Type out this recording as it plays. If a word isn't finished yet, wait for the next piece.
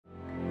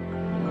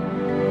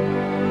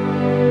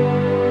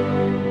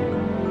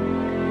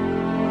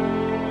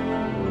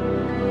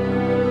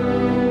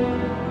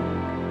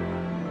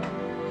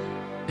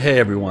Hey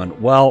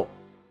everyone, well,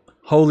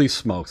 holy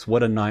smokes,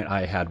 what a night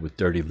I had with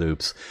Dirty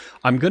Loops.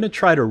 I'm going to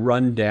try to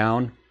run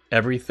down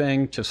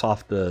everything just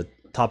off the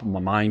top of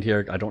my mind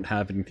here. I don't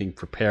have anything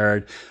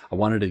prepared. I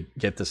wanted to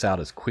get this out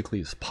as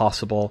quickly as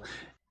possible.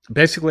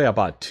 Basically, I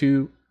bought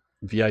 2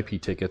 VIP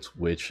tickets,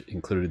 which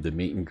included the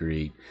meet and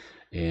greet,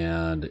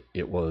 and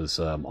it was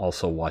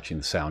also watching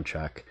the sound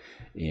check.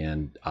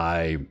 And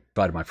I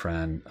invited my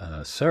friend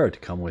Sarah to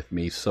come with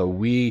me, so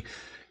we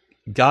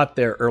got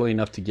there early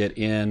enough to get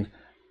in.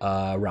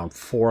 Around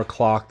 4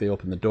 o'clock, they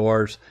opened the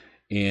doors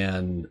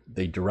and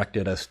they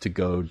directed us to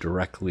go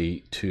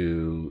directly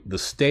to the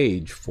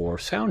stage for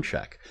sound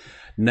check.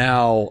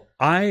 Now,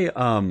 I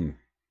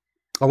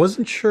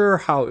wasn't sure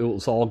how it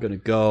was all going to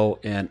go,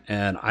 and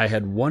I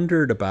had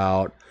wondered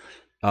about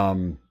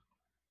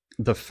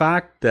the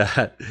fact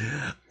that,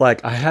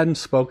 like, I hadn't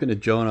spoken to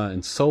Jonah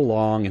in so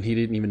long, and he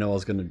didn't even know I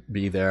was going to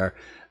be there,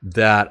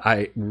 that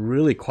I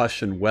really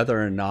questioned whether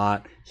or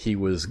not he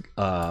was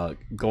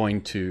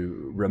going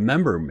to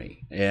remember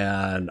me.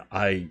 And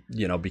I,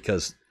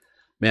 because,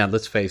 man,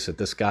 let's face it,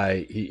 this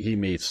guy, he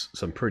meets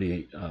some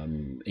pretty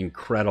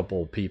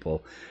incredible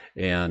people,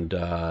 and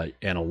a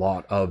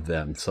lot of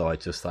them. So I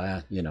just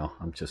thought,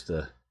 I'm just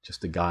a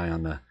guy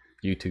on the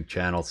YouTube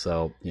channel,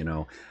 so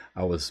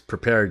I was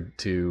prepared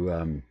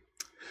to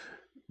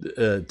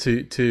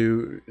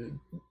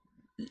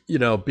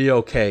be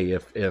okay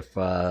if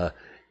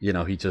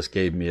he just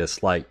gave me a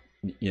slight,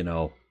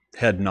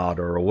 head nod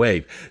or a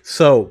wave.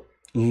 So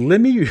let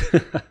me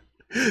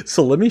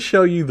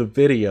show you the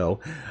video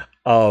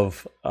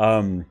of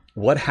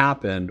what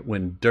happened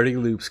when Dirty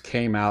Loops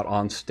came out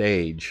on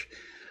stage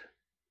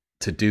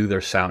to do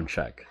their sound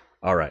check.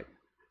 All right,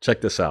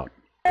 check this out.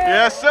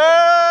 Yes,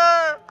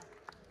 sir.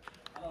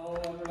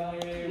 Hello,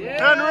 everybody.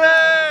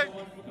 Henrik.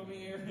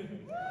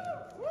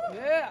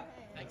 Yeah.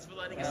 Thanks for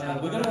letting us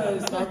out. We're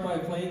gonna start by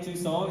playing 2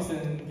 songs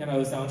and kind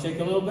of sound check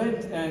a little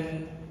bit,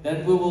 and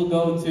then we will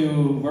go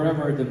to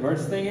wherever the merch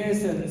thing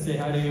is and say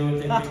hi to you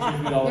and take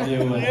pictures with all of you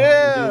and do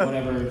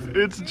whatever.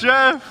 It's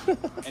Jeff.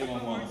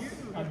 Anyone wants.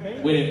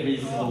 Within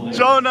reason.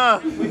 Jonah.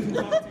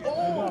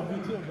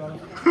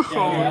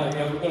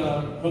 Yeah, we're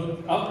gonna hook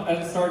up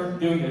and start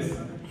doing this.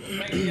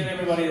 Thanks again,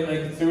 everybody.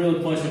 It's a real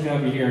pleasure to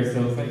have you here.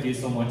 So thank you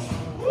so much.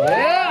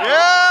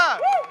 Yeah.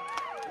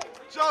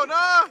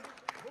 Jonah.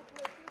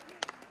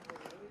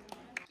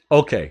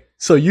 Okay,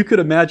 so you could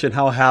imagine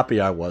how happy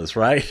I was,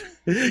 right?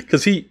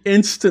 Because he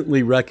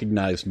instantly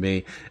recognized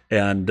me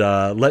and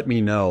let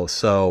me know.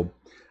 So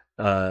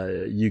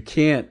you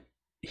can't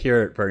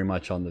hear it very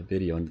much on the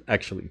video. And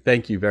actually,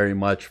 thank you very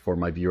much for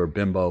my viewer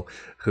Bimbo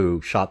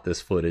who shot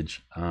this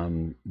footage.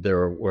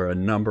 There were a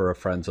number of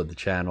friends of the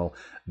channel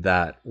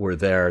that were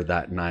there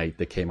that night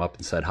that came up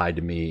and said hi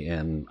to me,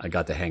 and I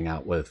got to hang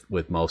out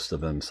with most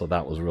of them. So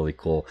that was really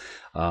cool.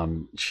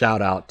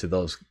 Shout out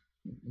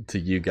to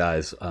you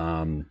guys.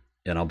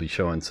 And I'll be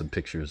showing some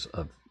pictures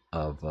of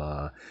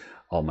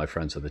all my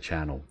friends of the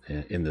channel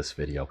in this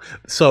video.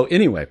 So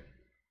anyway,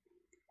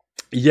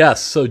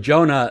 yes, so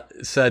Jonah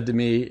said to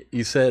me,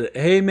 he said,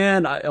 hey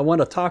man, I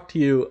want to talk to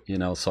you,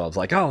 so I was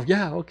like, oh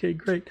yeah, okay,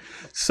 great.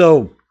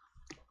 So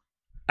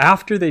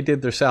after they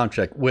did their sound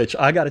check, which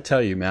I got to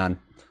tell you, man,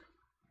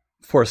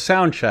 for a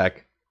sound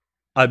check,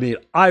 I mean,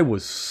 I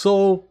was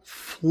so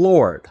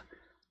floored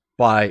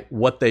by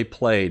what they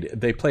played.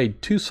 They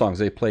played 2 songs.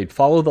 They played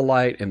Follow the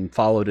Light and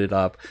followed it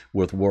up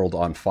with World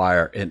on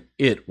Fire, and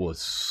it was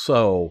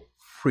so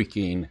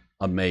freaking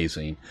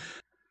amazing.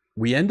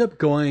 We end up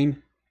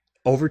going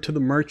over to the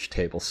merch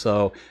table.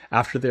 So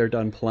after they're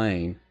done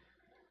playing,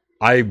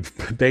 I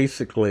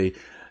basically,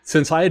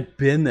 since I had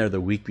been there the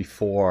week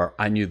before,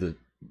 I knew the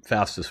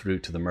fastest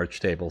route to the merch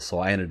table, so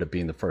I ended up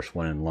being the first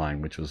one in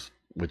line, which was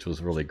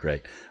really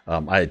great.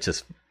 I had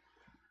just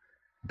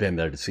been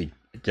there to see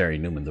Gary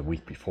Newman the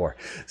week before.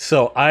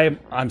 So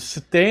I'm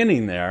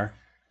standing there,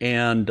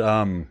 and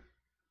the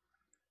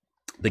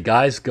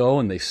guys go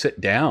and they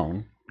sit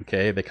down.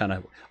 Okay, they kind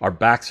of, our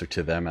backs are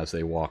to them as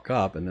they walk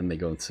up, and then they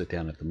go and sit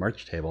down at the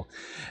merch table.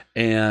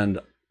 And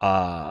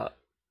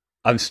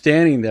I'm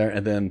standing there,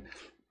 and then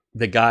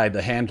the guy,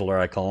 the handler,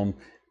 I call him,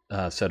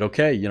 said,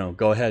 okay,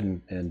 go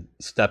ahead and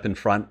step in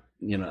front,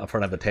 in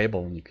front of the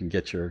table, and you can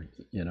get your,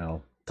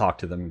 talk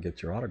to them and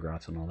get your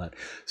autographs and all that.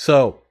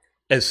 So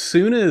as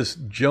soon as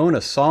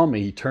Jonah saw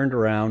me, he turned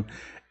around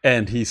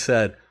and he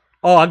said,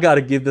 oh, I got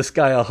to give this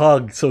guy a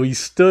hug. So he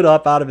stood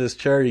up out of his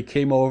chair. He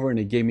came over and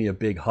he gave me a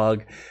big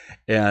hug.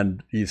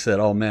 And he said,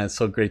 oh, man, it's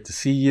so great to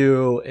see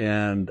you.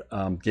 And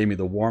gave me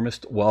the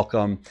warmest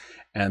welcome.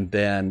 And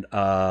then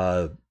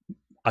I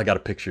got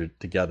a picture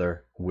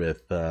together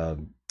with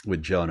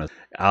Jonah.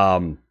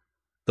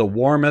 The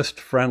warmest,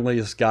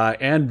 friendliest guy,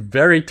 and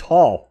very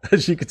tall,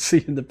 as you can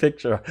see in the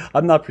picture.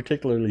 I'm not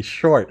particularly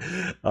short.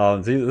 See,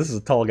 this is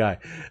a tall guy.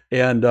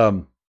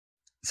 And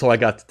so I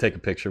got to take a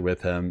picture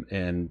with him,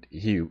 and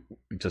he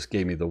just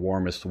gave me the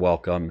warmest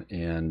welcome.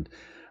 And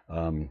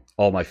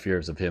all my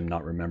fears of him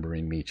not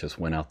remembering me just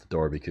went out the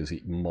door, because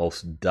he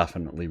most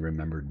definitely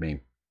remembered me.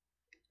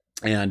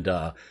 And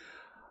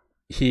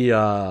he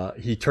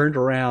turned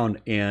around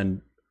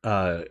and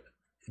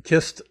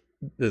kissed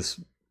this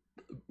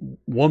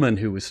woman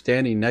who was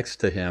standing next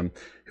to him,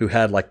 who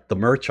had like the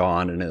merch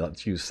on, and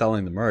she was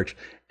selling the merch.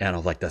 And I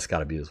was like, that's got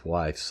to be his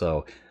wife.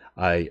 So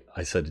I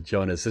said to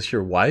Jonah, is this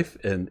your wife?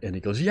 And he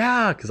goes,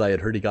 yeah, because I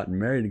had heard he gotten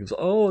married. He goes,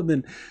 oh, and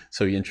then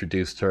so he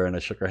introduced her, and I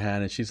shook her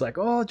hand, and she's like,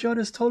 oh,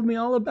 Jonah's told me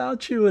all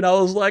about you. And I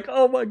was like,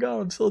 oh my God,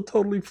 I'm so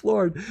totally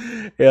floored.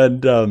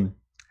 And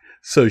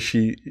so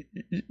she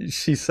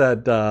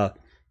said,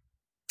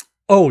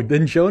 oh,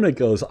 then Jonah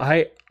goes,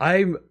 I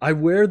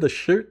wear the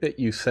shirt that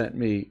you sent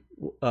me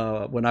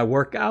when I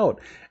work out.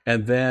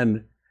 And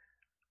then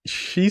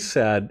she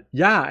said,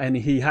 yeah, and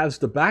he has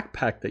the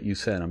backpack that you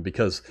sent him,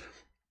 because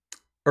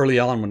early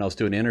on when I was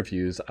doing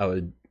interviews, I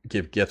would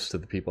give gifts to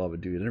the people I would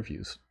do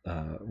interviews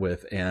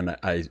with, and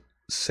I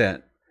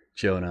sent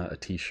Jonah a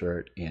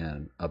t-shirt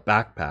and a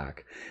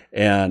backpack,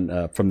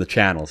 and from the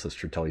channel, says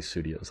Stratele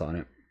Studios on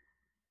it.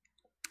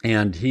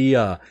 And he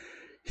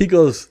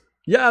goes,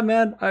 yeah,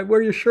 man, I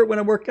wear your shirt when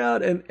I work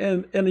out, and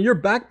your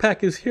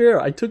backpack is here.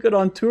 I took it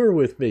on tour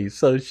with me.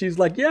 So she's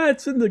like, yeah,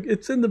 it's in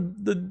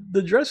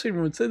the dressing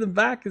room. It's in the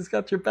back. It's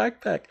got your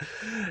backpack.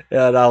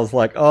 And I was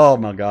like, oh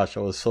my gosh,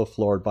 I was so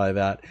floored by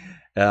that.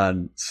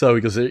 And so he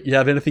goes, you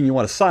have anything you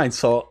want to sign?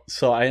 So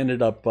I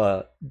ended up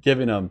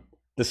giving him,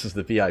 this is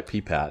the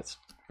VIP pass.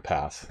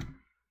 What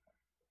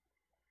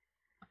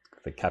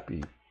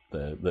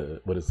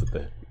is it?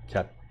 The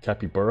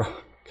capybara?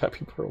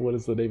 Capybara, what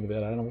is the name of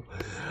that animal?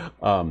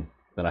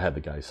 Then I had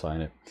the guy sign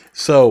it.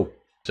 So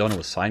Jonah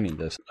was signing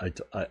this.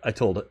 I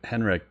told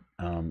Henrik,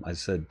 I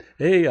said,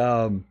 hey,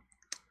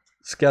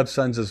 SKEB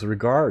sends his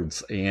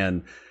regards.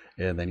 And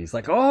then he's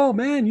like, oh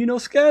man, you know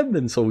SKEB.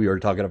 And so we were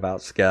talking about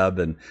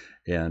SKEB,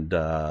 and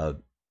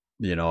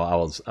you know, I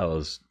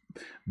was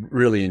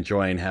really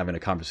enjoying having a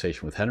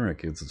conversation with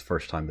Henrik. It was the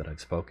first time that I'd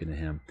spoken to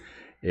him.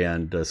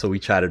 And so we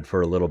chatted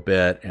for a little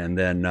bit, and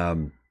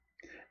then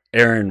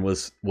Aron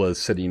was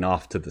sitting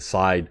off to the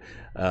side,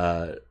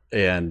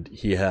 and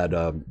he had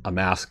a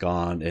mask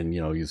on, and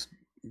you know, he's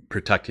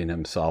protecting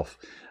himself,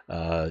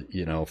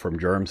 you know, from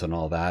germs and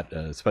all that.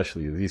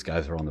 Especially these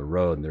guys are on the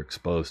road and they're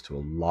exposed to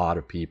a lot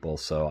of people.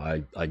 So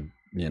I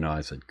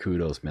said,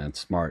 kudos, man,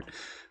 smart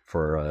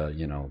for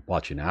you know,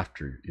 watching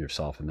after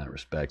yourself in that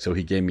respect. So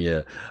he gave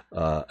me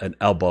an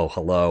elbow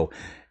hello,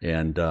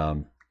 and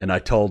I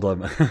told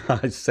him,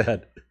 I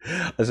said,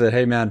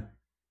 hey man,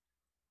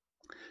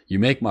 you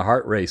make my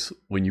heart race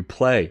when you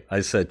play. I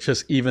said,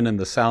 just even in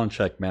the sound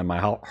check, man, my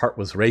heart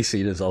was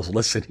racing as I was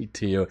listening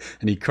to you.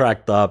 And he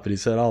cracked up and he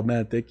said, oh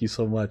man, thank you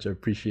so much. I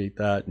appreciate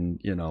that. And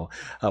you know,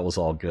 that was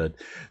all good.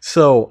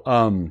 So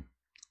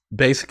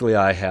basically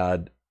I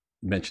had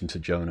mentioned to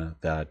Jonah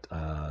that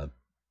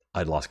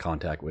I'd lost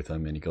contact with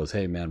him, and he goes,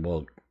 hey man,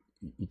 well,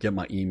 you get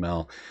my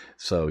email.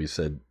 So he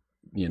said,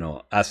 you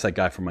know, ask that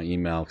guy for my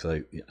email,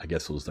 because I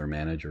guess it was their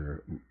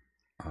manager.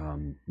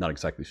 Not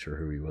exactly sure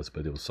who he was,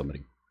 but it was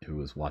somebody who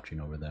was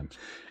watching over them.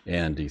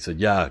 And he said,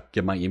 yeah,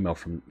 get my email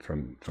from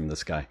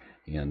this guy.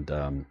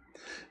 And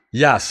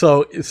yeah,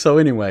 so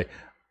anyway,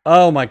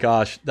 oh my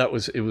gosh,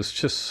 it was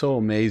just so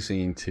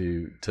amazing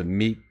to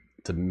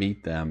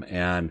meet them.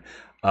 And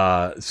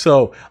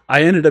so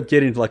I ended up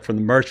getting, like, from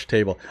the merch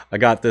table, I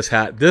got this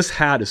hat. This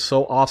hat is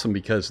so awesome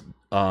because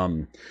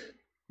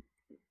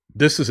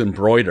this is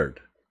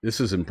embroidered. It's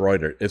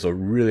a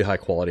really high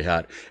quality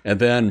hat. And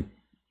then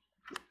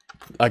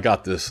I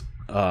got this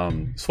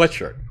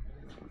sweatshirt.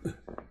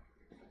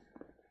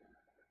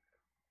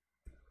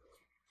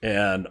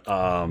 And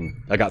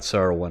I got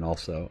Sarah one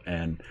also.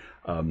 And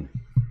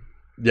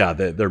yeah,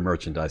 their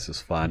merchandise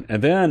is fun.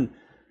 And then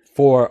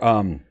for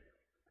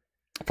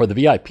the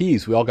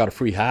VIPs, we all got a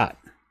free hat.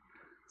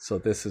 So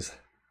this is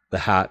the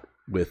hat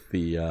with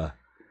the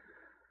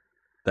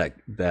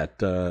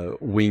that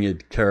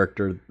winged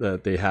character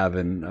that they have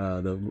in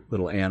the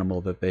little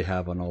animal that they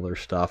have on all their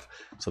stuff.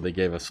 So they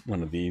gave us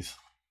one of these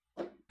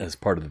as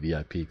part of the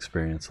VIP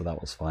experience. So that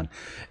was fun.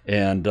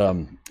 And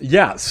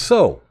yeah,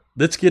 so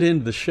let's get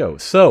into the show.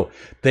 So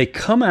they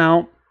come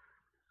out,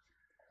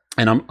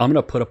 and I'm going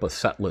to put up a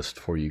set list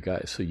for you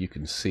guys so you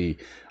can see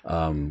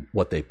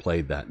what they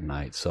played that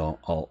night. So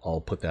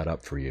I'll put that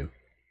up for you.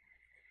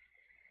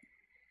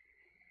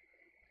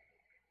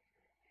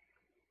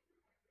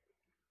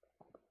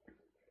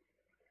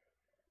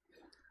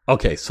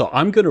 Okay, so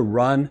I'm going to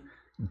run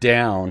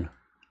down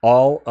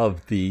all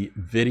of the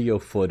video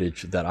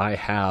footage that I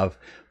have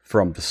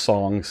from the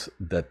songs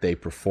that they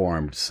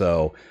performed.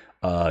 So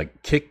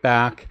kick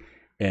back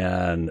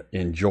and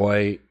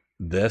enjoy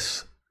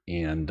this,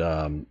 and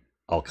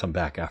I'll come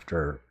back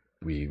after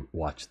we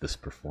watch this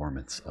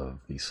performance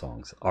of these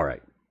songs. All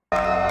right.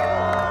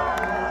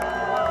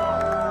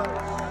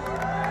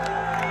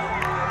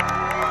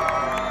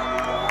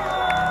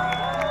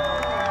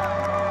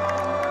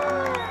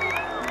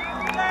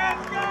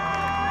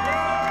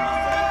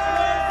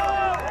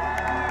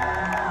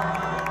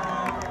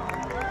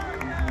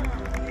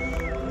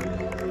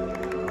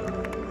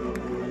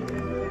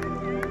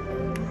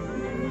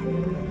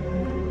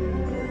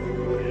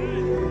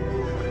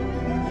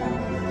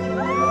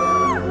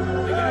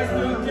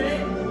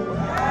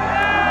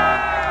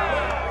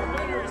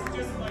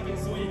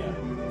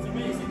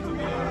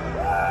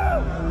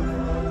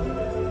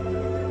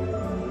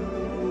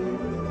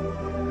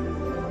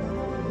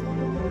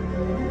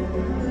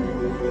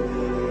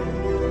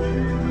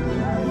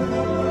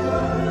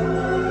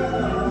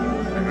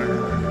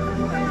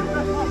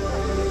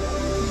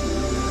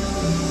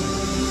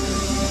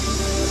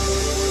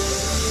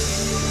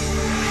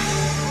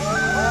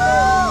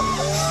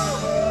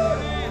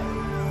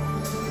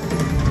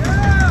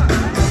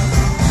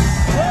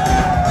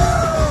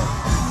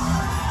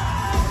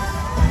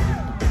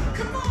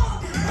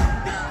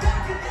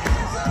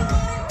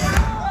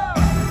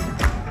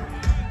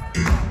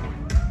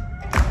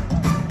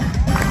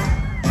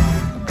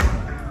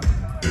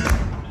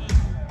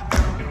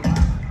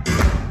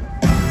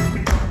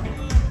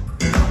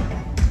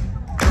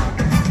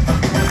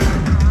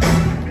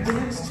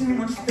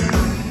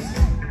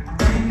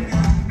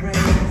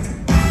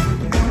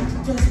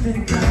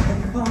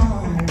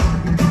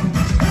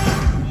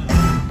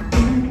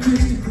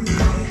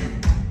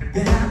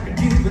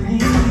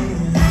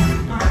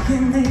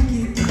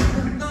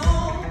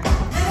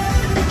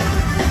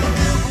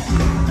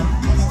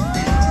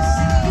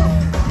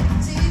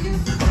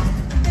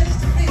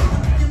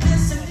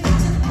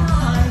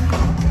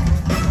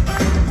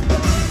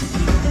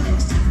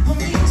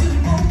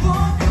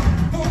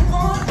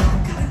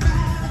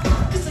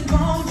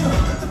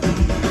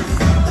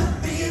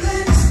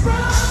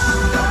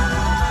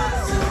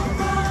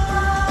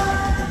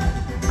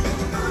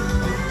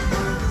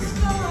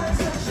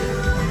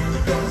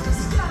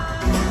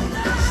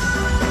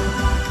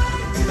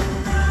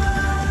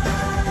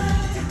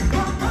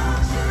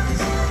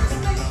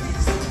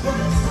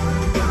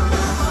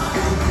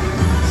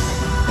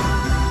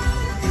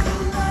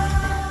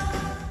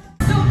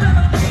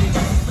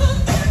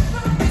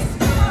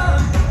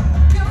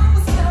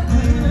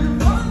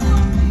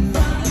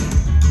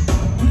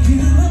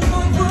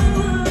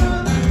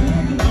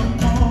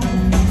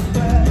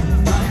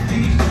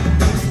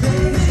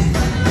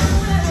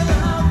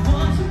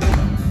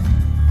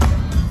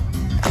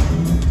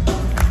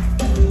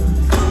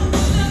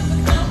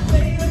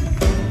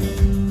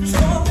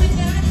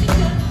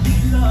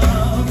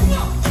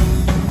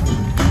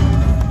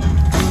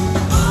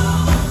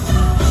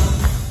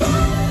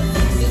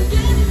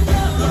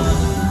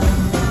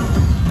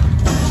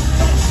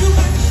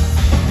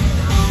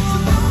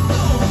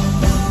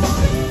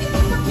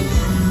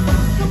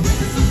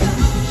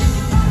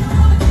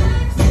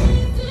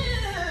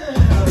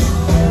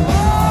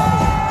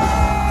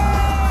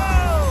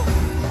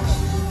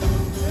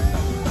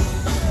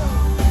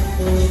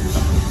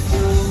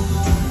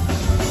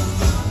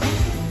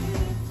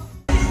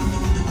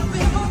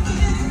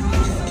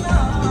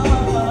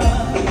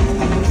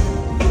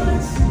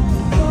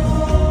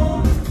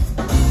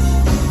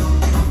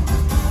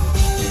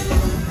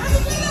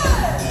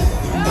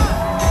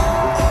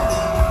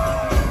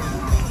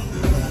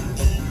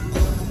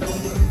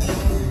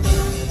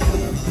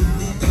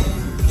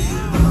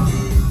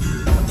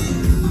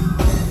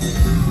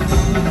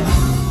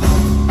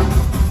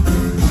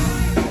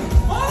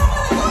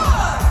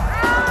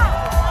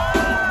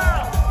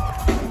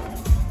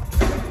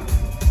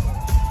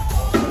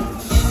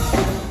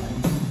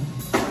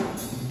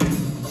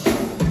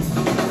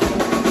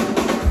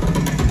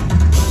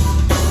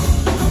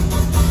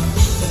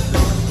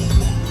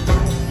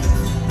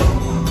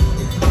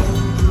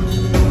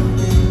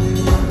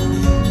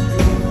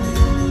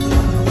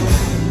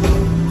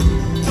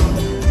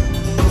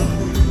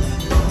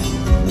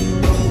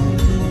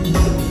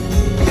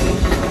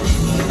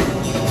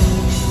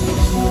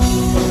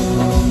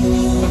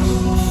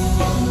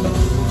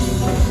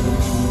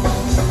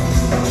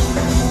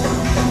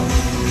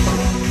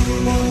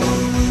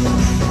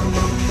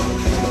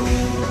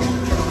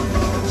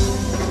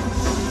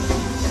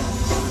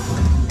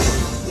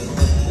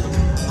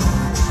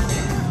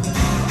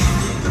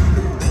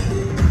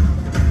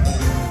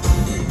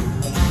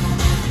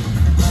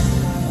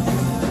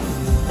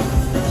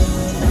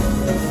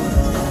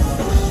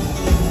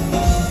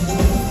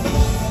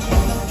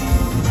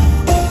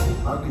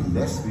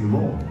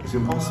 It's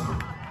impossible.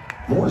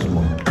 More is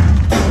more.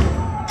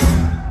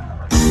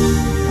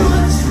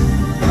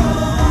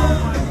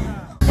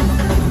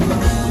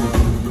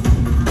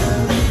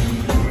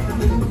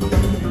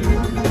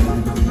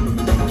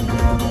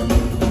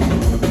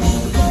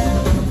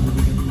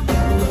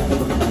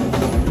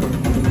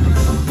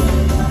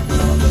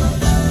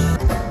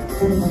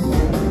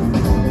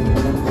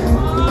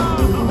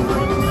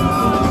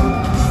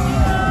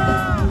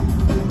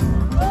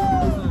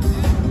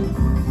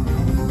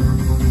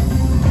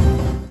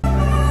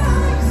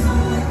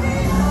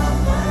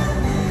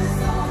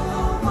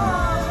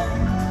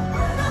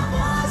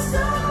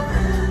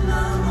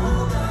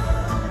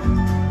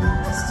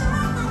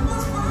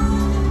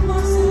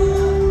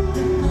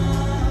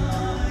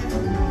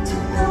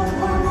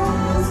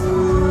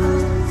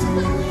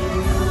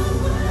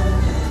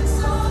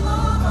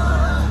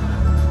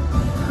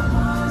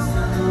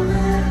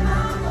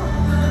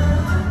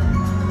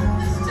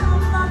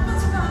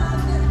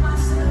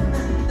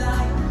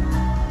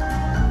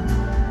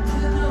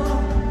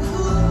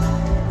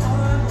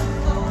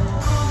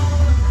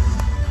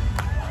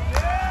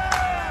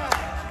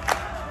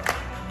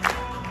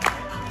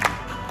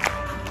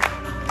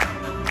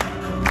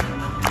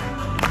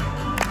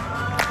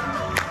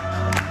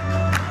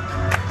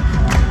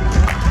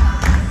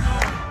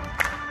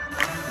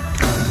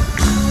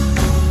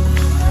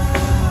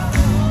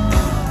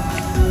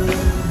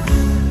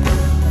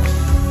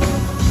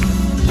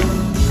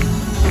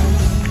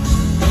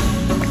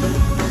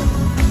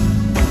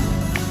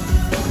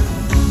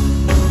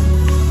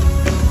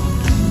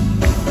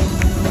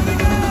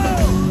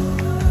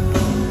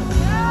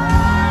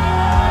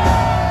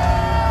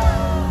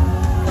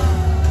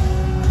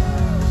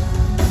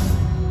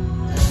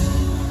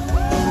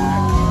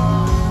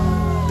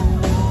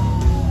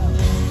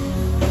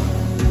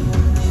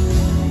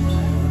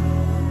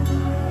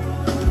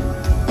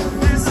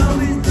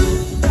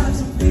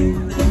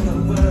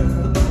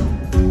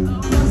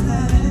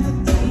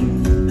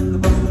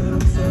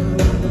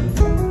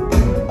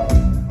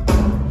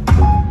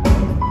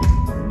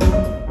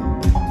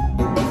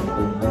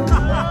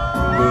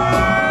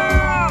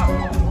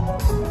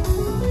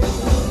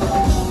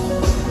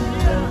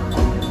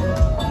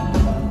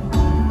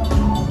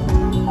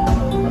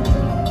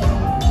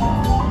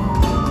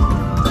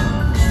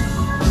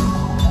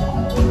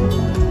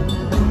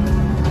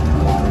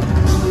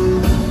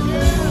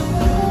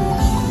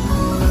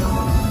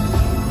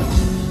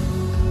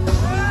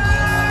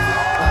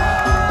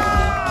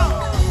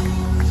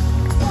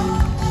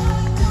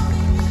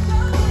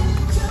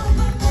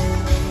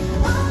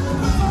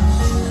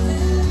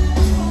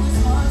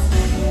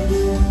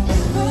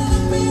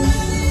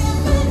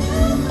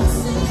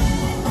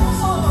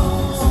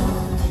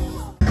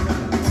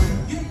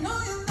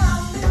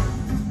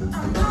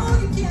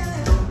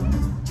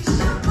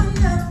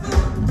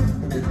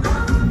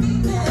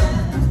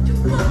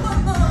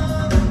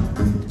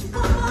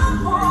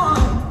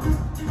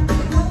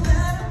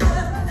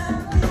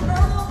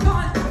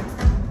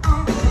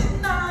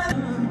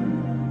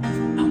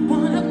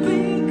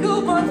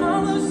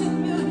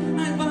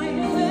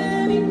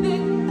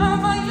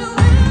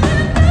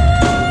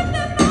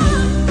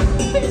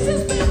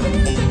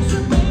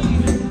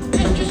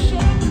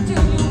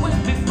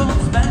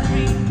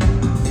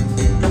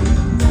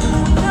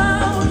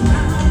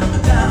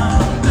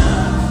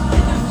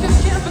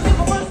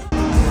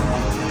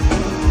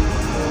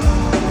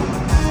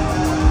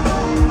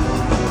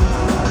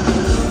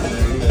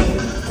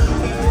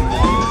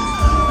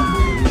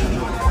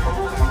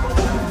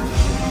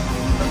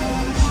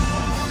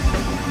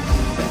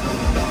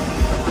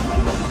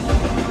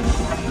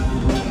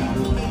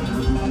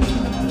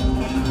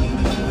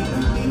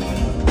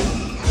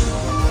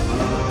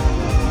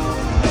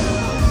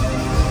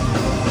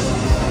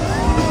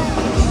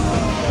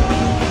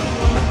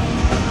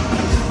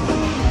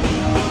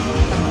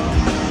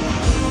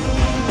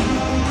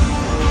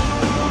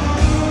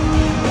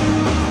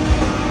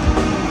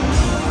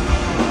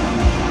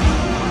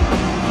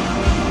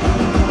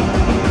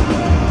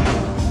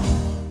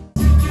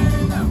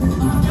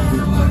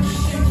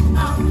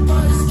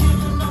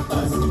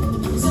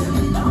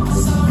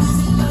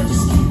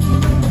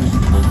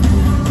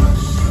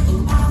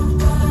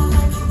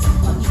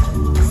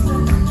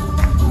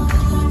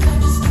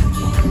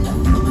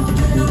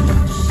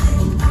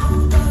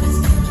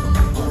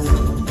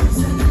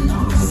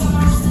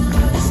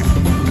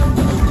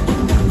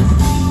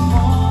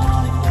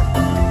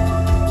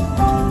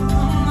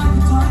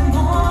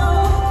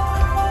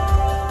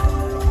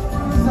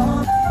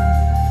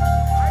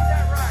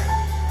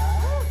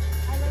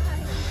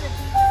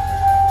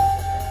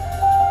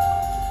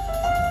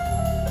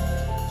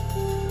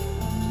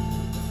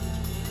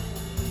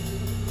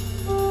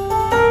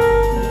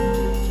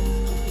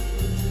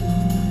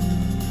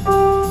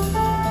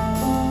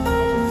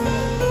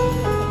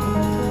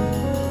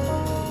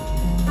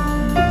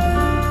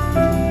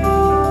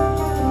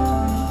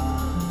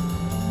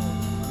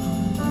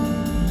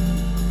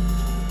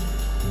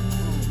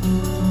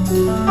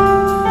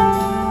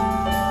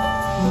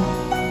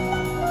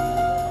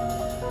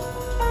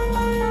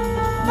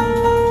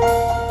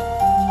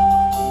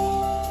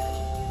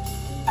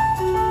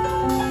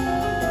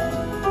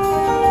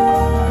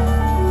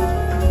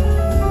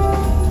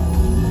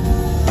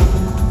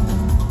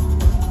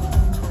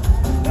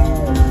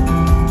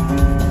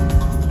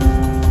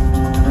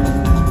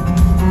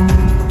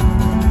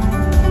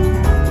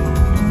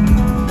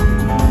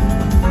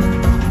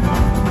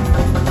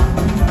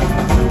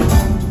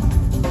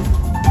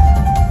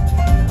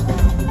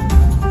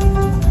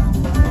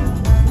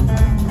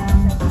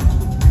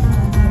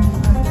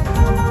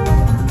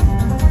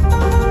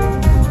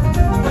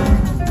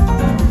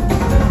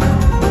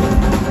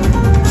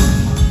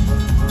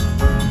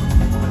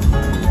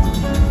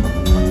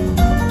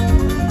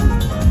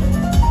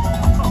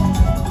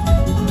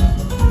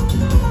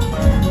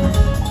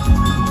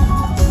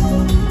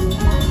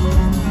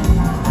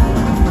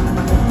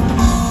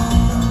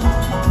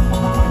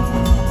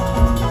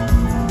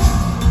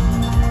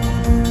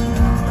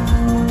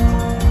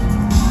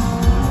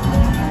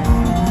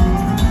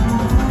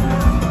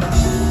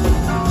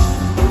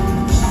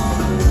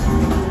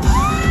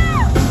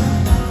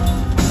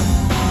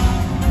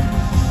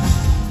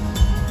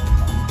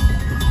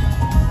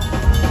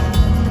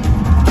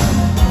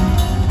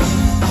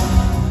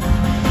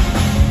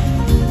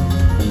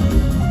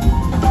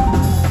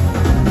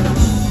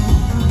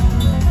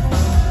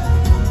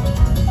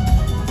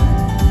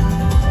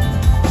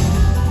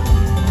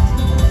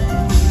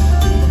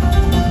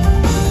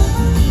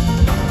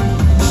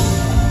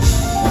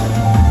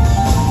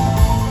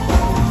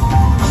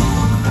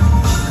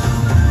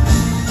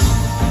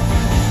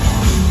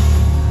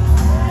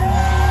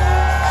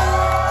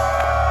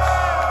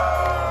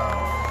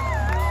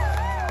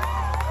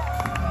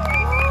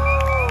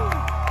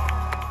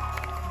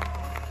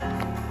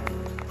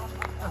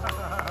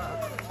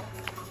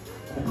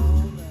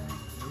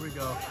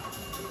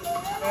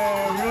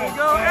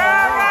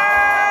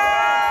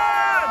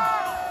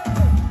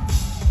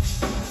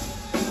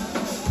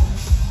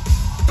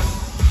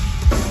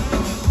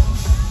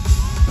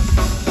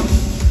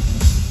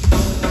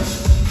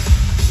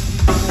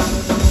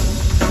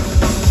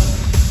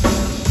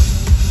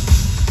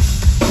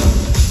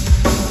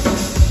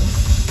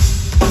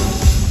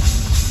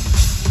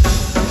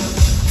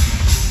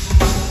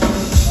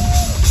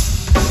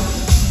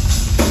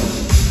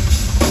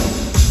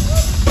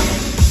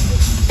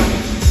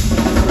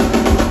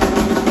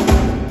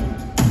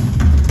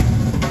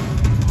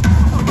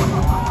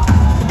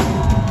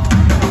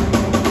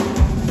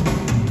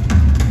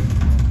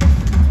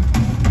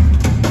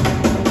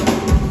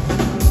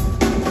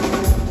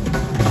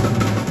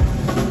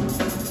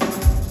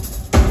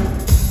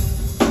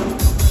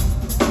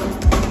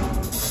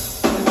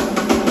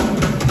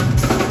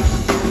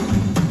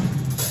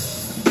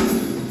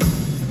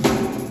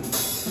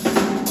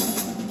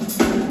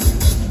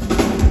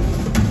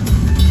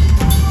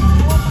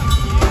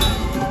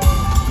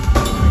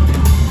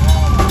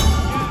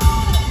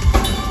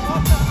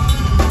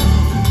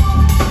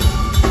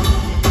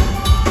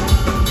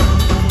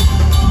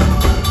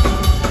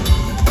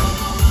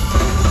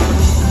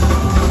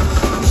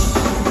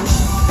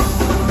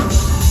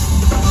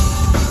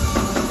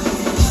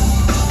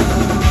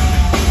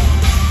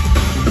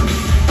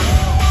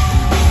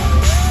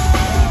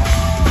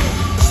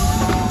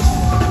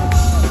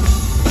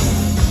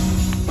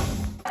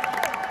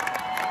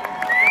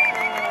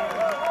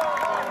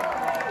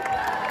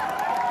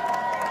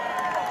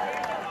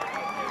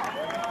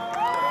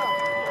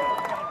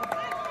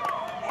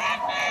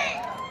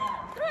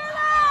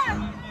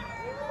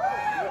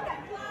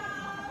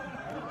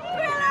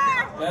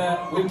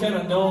 we're kind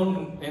of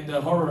known in the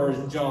horror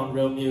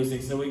genre of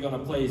music, so we're gonna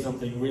play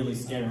something really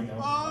scary now.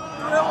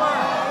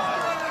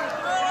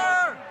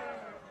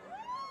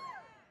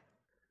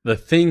 The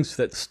things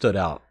that stood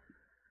out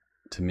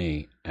to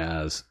me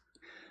as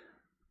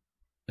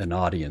an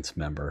audience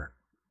member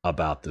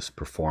about this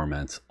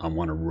performance, I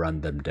want to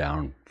run them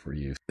down for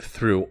you.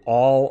 Through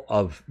all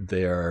of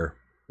their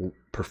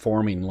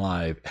performing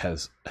live,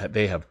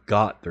 they have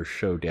got their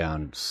show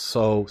down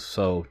so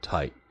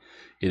tight.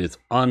 It is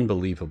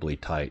unbelievably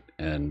tight,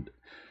 and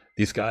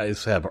these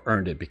guys have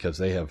earned it because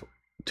they have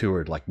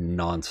toured like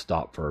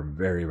nonstop for a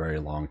very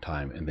long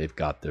time, and they've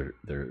got their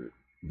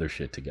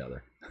shit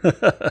together.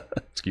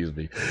 Excuse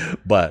me,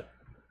 but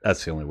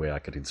that's the only way I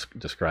could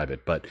describe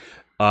it. But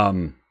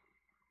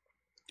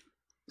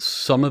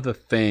some of the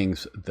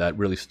things that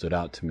really stood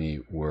out to me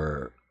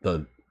were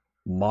the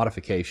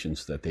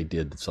modifications that they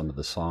did to some of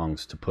the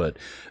songs to put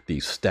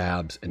these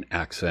stabs and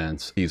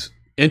accents, these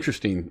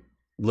interesting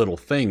little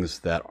things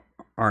that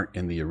aren't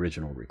in the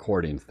original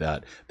recordings,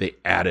 that they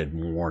added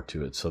more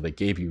to it, so they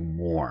gave you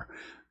more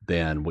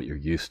than what you're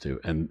used to,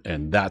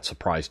 and that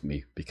surprised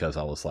me, because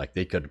I was like,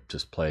 they could have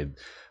just played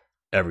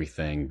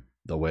everything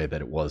the way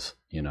that it was,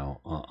 you know,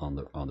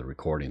 on the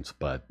recordings,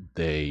 but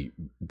they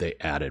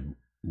added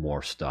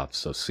more stuff.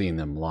 So seeing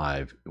them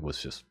live, it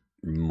was just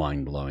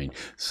mind-blowing.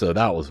 So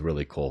that was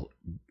really cool.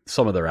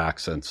 Some of their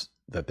accents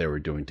that they were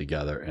doing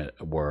together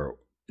were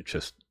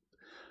just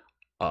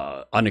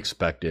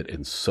unexpected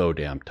and so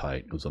damn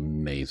tight. It was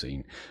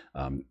amazing.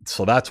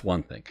 So that's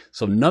one thing.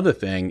 So another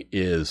thing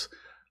is,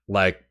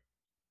 like,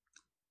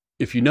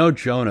 if you know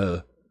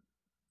Jonah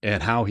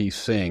and how he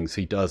sings,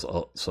 he does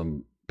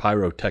some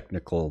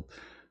pyrotechnical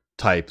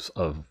types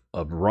of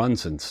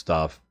runs and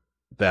stuff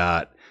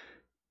that,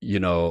 you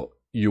know,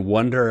 you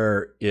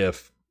wonder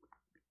if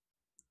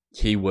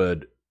he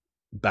would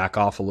back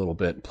off a little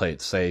bit and play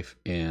it safe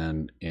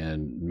and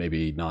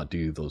maybe not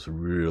do those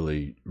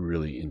really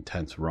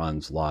intense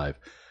runs live.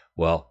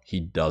 Well,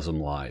 he does them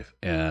live,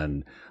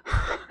 and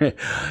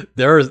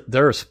there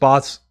are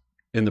spots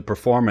in the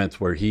performance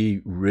where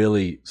he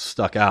really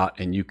stuck out,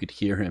 and you could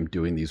hear him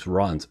doing these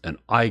runs, and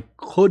I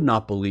could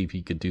not believe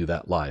he could do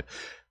that live.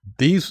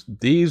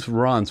 These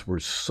runs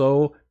were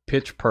so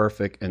pitch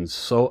perfect and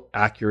so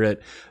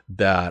accurate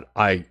that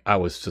I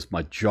was just,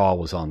 my jaw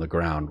was on the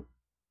ground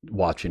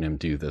watching him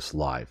do this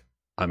live.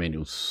 I mean, it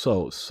was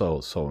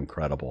so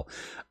incredible.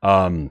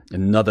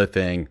 Another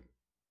thing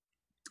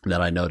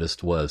that I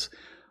noticed was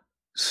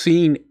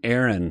seeing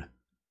Aron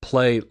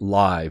play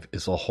live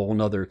is a whole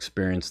nother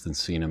experience than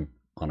seeing him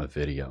on a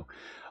video.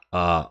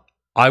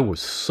 I was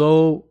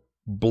so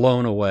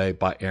blown away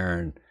by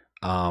Aron,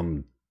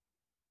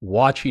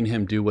 watching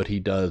him do what he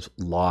does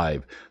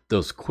live,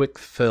 those quick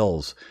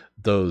fills,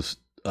 those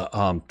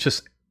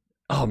just,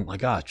 oh my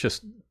gosh,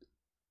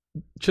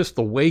 just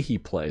the way he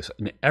plays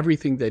and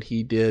everything that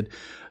he did,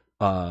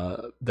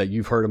 that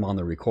you've heard him on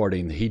the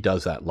recording, he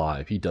does that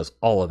live. He does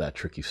all of that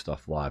tricky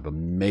stuff live.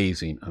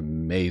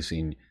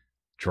 Amazing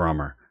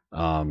drummer.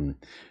 And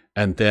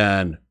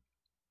then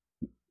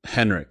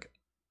Henrik,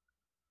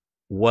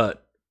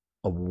 what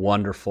a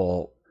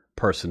wonderful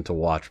person to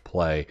watch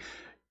play.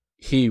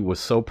 He was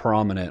so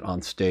prominent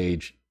on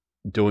stage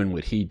doing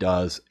what he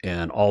does,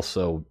 and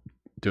also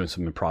doing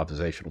some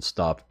improvisational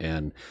stuff,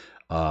 and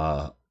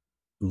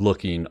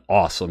looking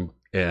awesome.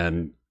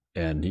 And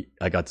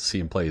I got to see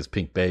him play his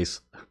pink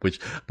bass,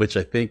 which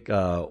I think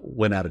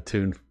went out of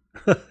tune.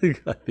 I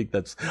think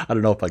that's, I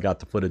don't know if I got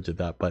the footage of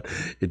that, but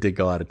it did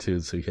go out of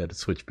tune, so he had to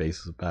switch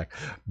basses back.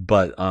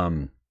 But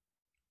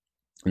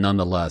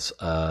nonetheless,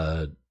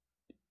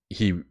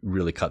 he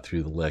really cut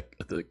through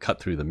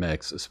the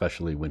mix,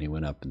 especially when he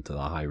went up into the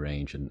high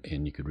range,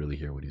 and you could really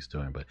hear what he's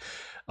doing. But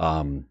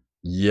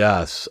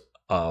yes,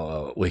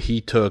 well,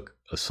 he took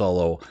a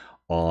solo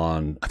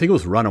on, I think it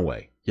was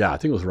Runaway. Yeah, I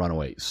think it was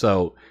Runaway.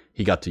 So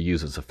he got to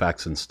use his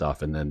effects and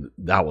stuff, and then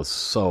that was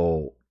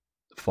so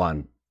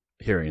fun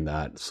hearing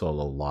that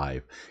solo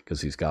live,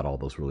 because he's got all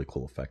those really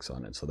cool effects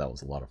on it. So that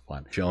was a lot of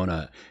fun.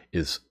 Jonah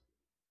is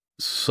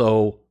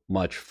so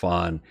much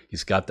fun.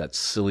 He's got that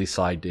silly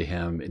side to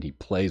him, and he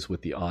plays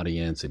with the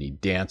audience, and he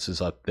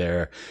dances up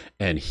there,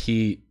 and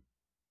he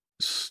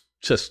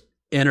just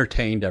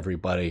entertained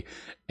everybody,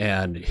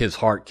 and his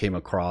heart came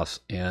across,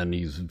 and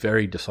he's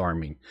very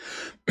disarming.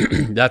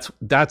 That's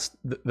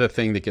the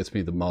thing that gets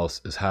me the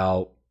most, is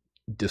how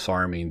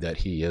disarming that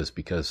he is,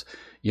 because,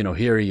 you know,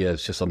 here he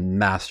is, just a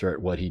master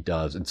at what he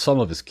does, and some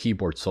of his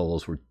keyboard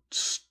solos were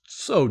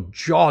so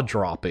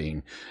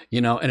jaw-dropping,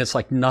 you know, and it's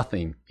like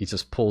nothing. He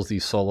just pulls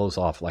these solos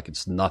off like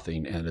it's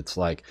nothing, and it's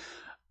like,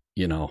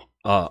 you know,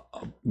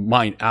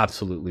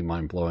 absolutely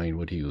mind-blowing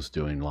what he was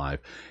doing live.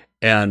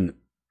 And,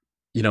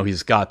 you know,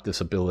 he's got this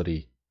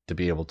ability to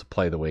be able to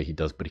play the way he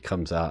does, but he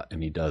comes out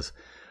and he does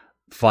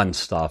fun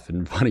stuff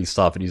and funny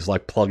stuff, and he's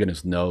like plugging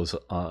his nose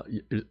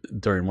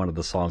during one of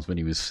the songs when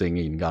he was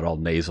singing, got all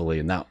nasally,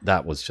 and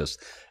that was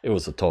just, it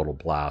was a total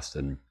blast.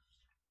 And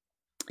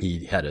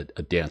he had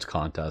a dance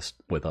contest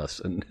with us,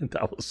 and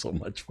that was so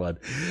much fun.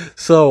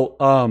 So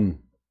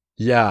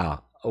yeah,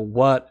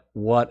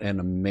 what an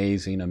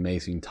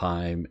amazing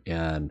time.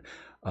 And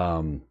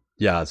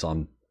yeah, as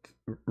I'm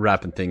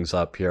wrapping things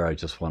up here, I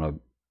just want to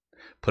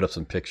put up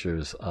some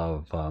pictures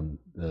of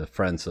the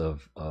friends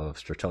of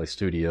Stratele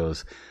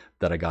Studios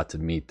that I got to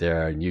meet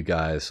there, and you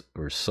guys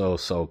were so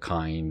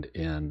kind,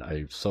 and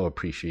I so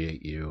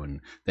appreciate you,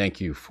 and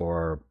thank you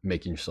for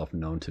making yourself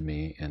known to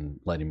me and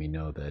letting me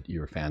know that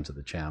you were fans of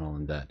the channel,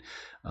 and that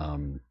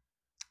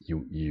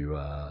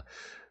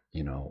you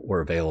know, were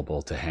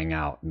available to hang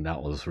out. And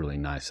that was really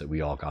nice that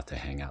we all got to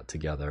hang out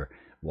together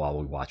while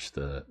we watched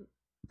the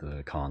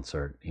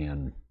concert.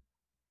 And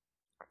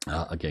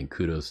again,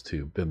 kudos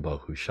to Bimbo,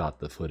 who shot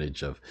the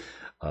footage of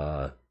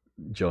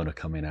Jonah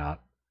coming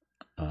out.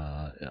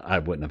 I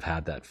wouldn't have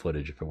had that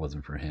footage if it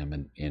wasn't for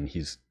him, and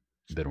he's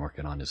been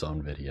working on his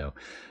own video.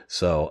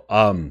 So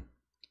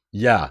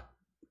yeah,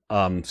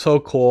 so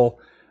cool.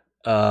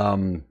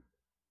 Night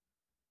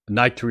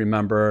to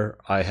remember.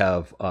 I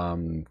have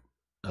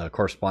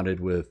corresponded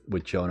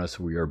with Jonah,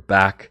 so we are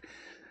back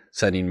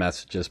sending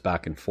messages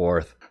back and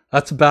forth.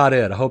 That's about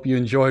it. I hope you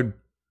enjoyed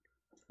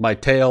my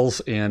tales,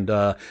 and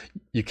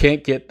you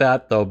can't get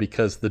that though,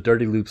 because the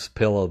Dirty Loops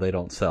pillow, they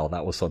don't sell.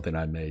 That was something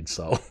I made,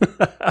 so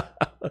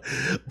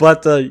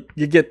but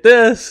you get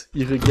this,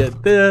 you could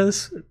get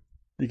this,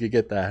 you could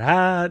get that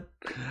hat,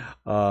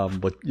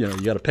 but you know,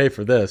 you got to pay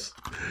for this.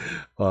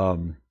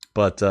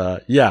 But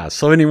yeah,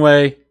 so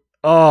anyway,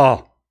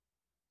 I'm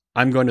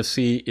going to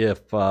see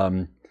if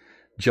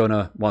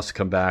Jonah wants to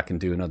come back and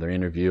do another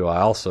interview.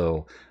 I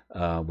also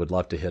would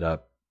love to hit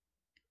up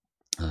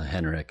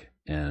Henrik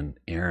and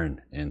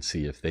Aron and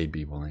see if they'd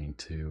be willing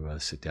to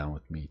sit down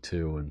with me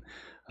too, and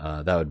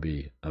that would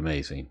be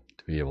amazing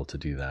to be able to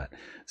do that.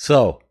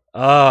 So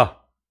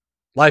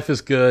life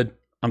is good.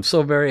 I'm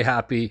so very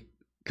happy.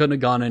 Couldn't have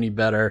gone any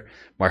better.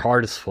 My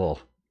heart is full.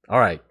 All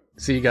right,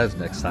 see you guys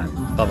next time.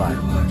 Bye bye.